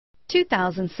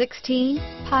2016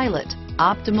 Pilot.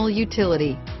 Optimal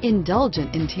utility,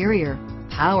 indulgent interior,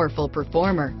 powerful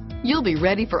performer. You'll be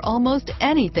ready for almost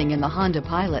anything in the Honda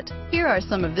Pilot. Here are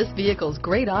some of this vehicle's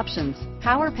great options: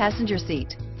 power passenger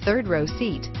seat, third row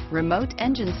seat, remote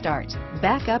engine start,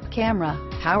 backup camera,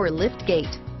 power lift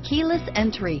gate, keyless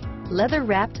entry, leather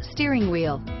wrapped steering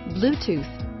wheel,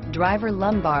 Bluetooth, driver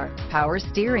lumbar, power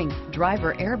steering,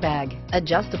 driver airbag,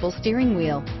 adjustable steering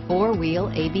wheel,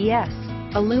 four-wheel ABS,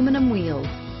 aluminum wheels,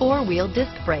 four-wheel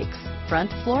disc brakes, front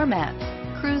floor mats,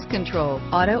 cruise control,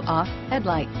 auto-off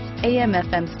headlights,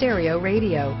 AM/FM stereo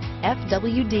radio,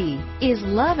 FWD. Is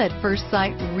love at first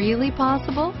sight really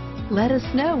possible? Let us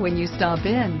know when you stop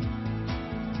in.